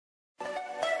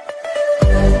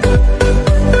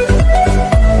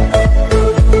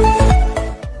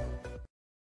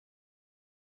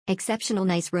Exceptional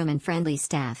nice room and friendly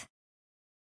staff.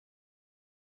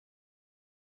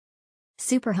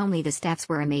 Super homely, the staffs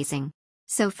were amazing.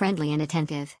 So friendly and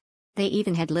attentive. They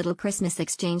even had little Christmas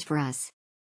exchange for us.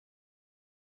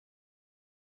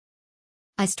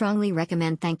 I strongly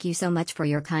recommend. Thank you so much for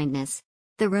your kindness.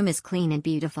 The room is clean and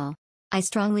beautiful. I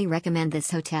strongly recommend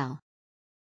this hotel.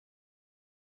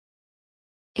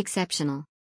 Exceptional.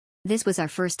 This was our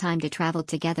first time to travel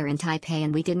together in Taipei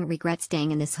and we didn't regret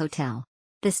staying in this hotel.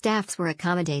 The staffs were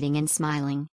accommodating and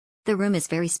smiling. The room is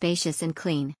very spacious and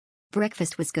clean.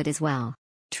 Breakfast was good as well.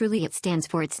 Truly it stands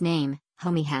for its name,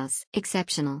 Homeyhouse.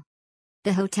 Exceptional.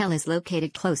 The hotel is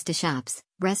located close to shops,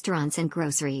 restaurants and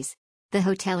groceries. The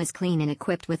hotel is clean and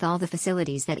equipped with all the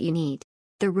facilities that you need.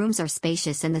 The rooms are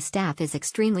spacious and the staff is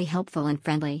extremely helpful and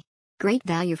friendly. Great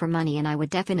value for money, and I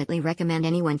would definitely recommend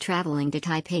anyone traveling to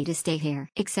Taipei to stay here.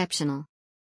 Exceptional.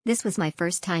 This was my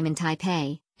first time in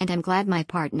Taipei, and I'm glad my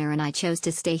partner and I chose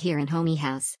to stay here in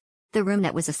Homeyhouse. The room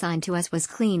that was assigned to us was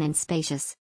clean and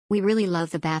spacious. We really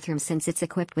love the bathroom since it's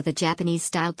equipped with a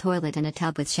Japanese-style toilet and a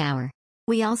tub with shower.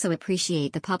 We also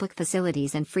appreciate the public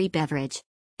facilities and free beverage.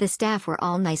 The staff were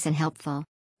all nice and helpful.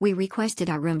 We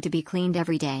requested our room to be cleaned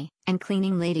every day, and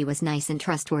cleaning lady was nice and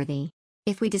trustworthy.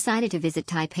 If we decided to visit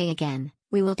Taipei again,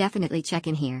 we will definitely check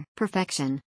in here.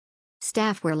 Perfection.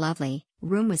 Staff were lovely,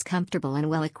 room was comfortable and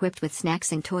well equipped with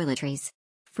snacks and toiletries.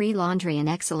 Free laundry and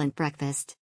excellent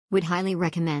breakfast. Would highly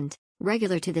recommend.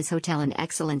 Regular to this hotel and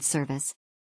excellent service.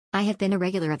 I have been a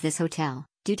regular of this hotel,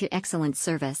 due to excellent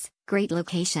service, great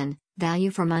location,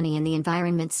 value for money, and the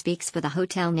environment speaks for the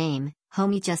hotel name,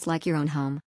 homey, just like your own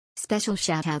home. Special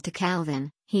shout out to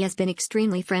Calvin. He has been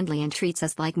extremely friendly and treats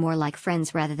us more like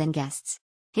friends rather than guests.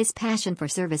 His passion for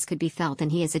service could be felt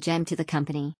and he is a gem to the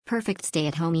company. Perfect stay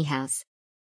at Homeyhouse.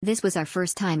 This was our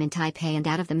first time in Taipei and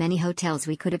out of the many hotels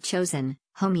we could have chosen,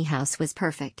 Homeyhouse was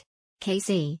perfect.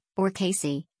 Casey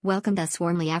welcomed us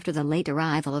warmly after the late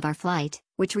arrival of our flight,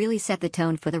 which really set the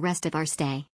tone for the rest of our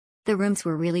stay. The rooms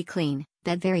were really clean,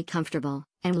 bed very comfortable,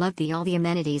 and loved all the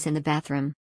amenities in the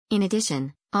bathroom. In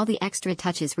addition, all the extra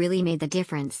touches really made the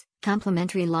difference: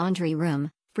 complimentary laundry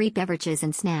room, free beverages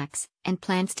and snacks, and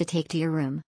plants to take to your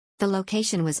room. The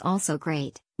location was also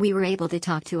great. We were able to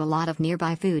talk to a lot of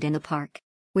nearby food in the park.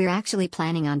 We're actually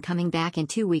planning on coming back in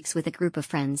 2 weeks with a group of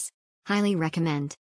friends. Highly recommend.